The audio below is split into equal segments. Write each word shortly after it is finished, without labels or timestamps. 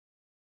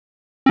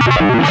Hey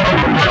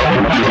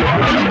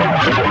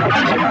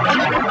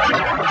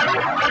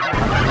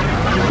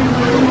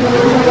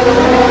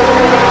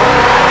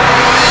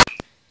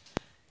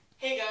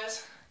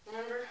guys,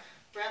 remember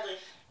Bradley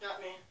got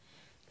me,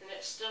 and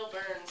it still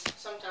burns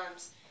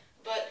sometimes,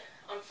 but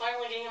I'm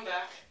finally getting him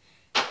back,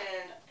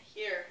 and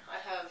here I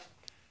have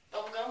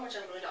bubblegum, which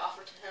I'm going to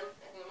offer to him,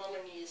 and I'm on my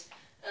knees,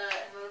 and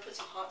I'm going to put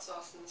some hot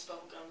sauce in this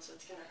bubblegum, so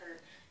it's going to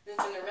hurt. Then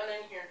it's going to run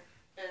in here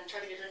and try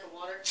to get a drink of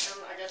water.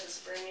 I got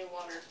this brand new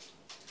water.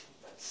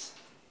 Let's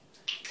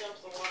dump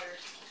the water.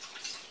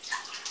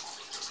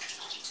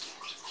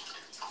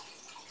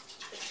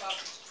 Big cup.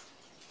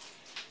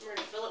 I'm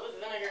ready to fill it with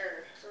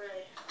vinegar.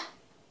 Hooray.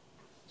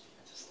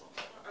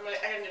 I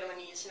gotta get on my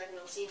knees. You're not gonna be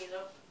able to see me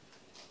though.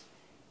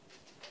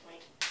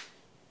 Wait.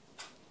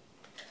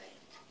 Okay.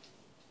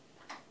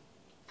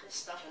 There's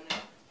stuff in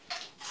there.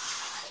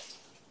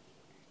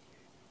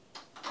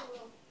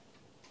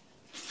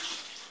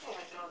 Oh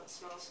my god, it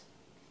smells.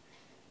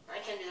 I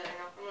can't do that right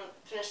now. I'm gonna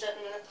finish that in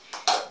a minute.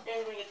 And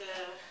we're gonna get the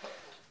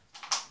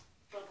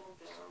bubble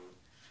gum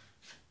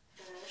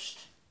finished.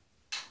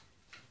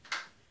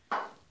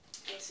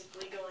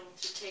 Basically going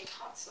to take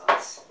hot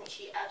sauce, which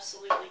he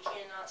absolutely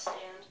cannot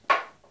stand.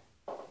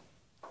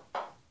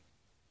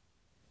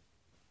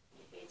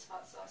 He hates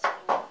hot sauce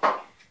more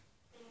than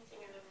anything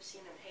I've ever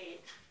seen him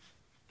hate.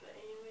 But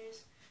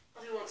anyways,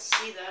 probably won't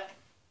see that.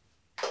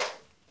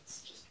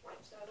 Let's just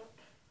wipe that up.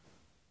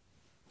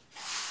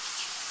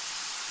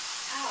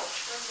 Ow,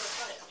 that's so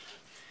funny.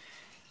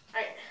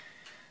 Alright,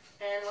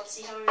 and let's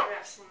see how he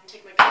reacts. I'm going to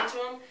take my gun to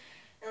him,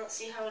 and let's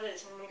see how it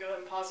is. I'm going to go ahead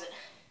and pause it.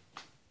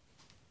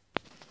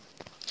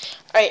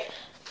 Alright,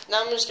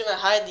 now I'm just going to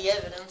hide the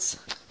evidence.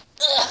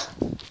 Ugh!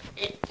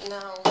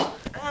 No.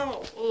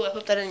 Ow! Ooh, I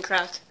hope that didn't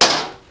crack.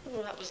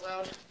 Oh, that was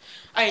loud.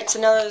 Alright, so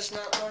now there's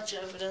not much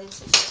evidence.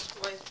 Let's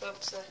just wipe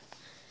up the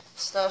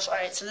stuff.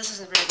 Alright, so this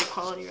isn't very good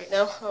quality right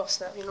now. Oh,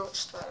 snap, you know what,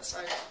 just throw that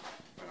aside.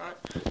 Or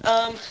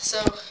not.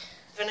 So,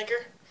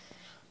 vinegar.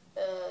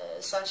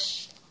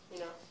 Slash, you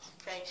know,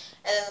 okay.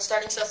 And then the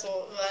starting stuff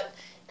will that,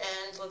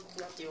 and let's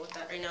not deal with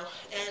that right now.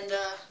 And,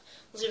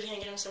 we'll see if we can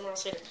get him somewhere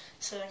else later.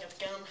 So I got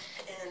the gum,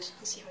 and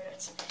let's see how it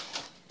is.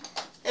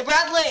 Hey,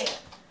 Bradley!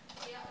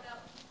 Yeah, what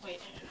up?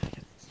 Wait, I got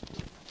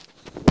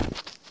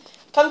this.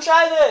 Come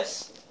try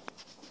this!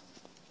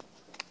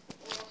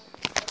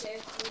 Okay,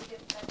 let me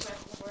get back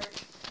to work.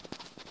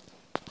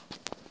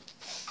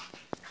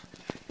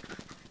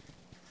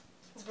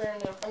 It's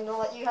brand new. I'm gonna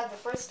let you have the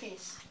first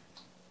piece.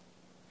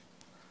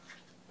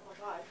 Oh my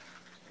god.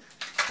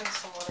 Drink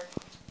some water.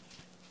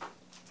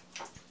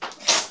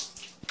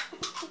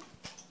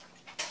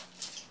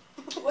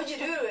 What'd you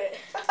do to it?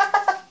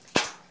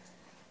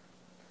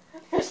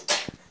 You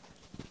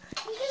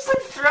just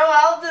like throw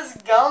out this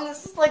gum.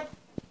 This is like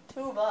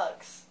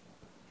 $2.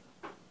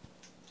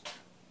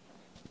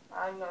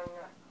 I'm not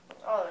gonna.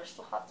 Oh, there's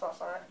still hot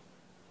sauce on it.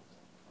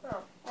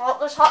 Oh, well,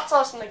 there's hot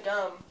sauce in the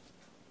gum,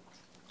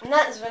 and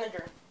that is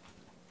vinegar.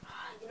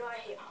 You know I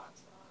hate hot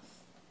sauce.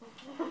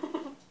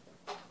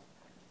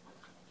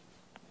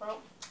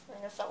 Well,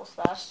 I guess that was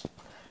fast.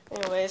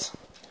 Anyways.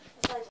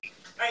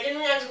 Alright,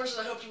 didn't react as much as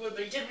I hoped he would,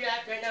 but he did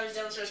react. Right now he's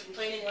downstairs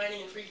complaining,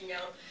 whining, and freaking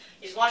out.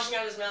 He's washing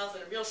out his mouth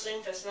in a real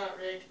sink that's not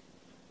rigged.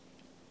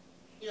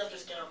 He left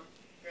his gum.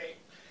 Great.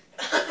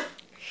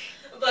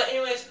 But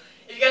anyways,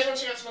 if you guys want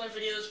to check out some other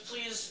videos,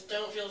 please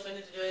don't feel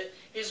offended to do it.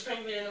 Here's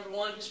prank video number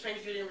 1, here's prank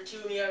video number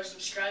 2, and we have a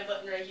subscribe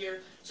button right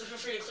here. So feel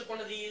free to click one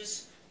of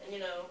these, and you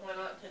know, why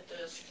not hit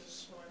this,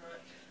 because why not.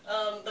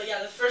 But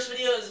yeah, the first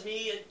video is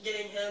me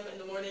getting him in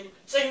the morning.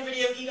 Second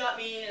video, he got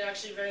me, and it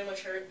actually very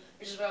much hurt,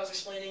 which is what I was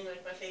explaining,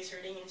 like my face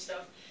hurting and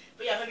stuff.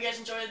 But yeah, I hope you guys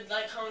enjoyed.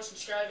 Like, comment,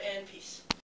 subscribe, and peace.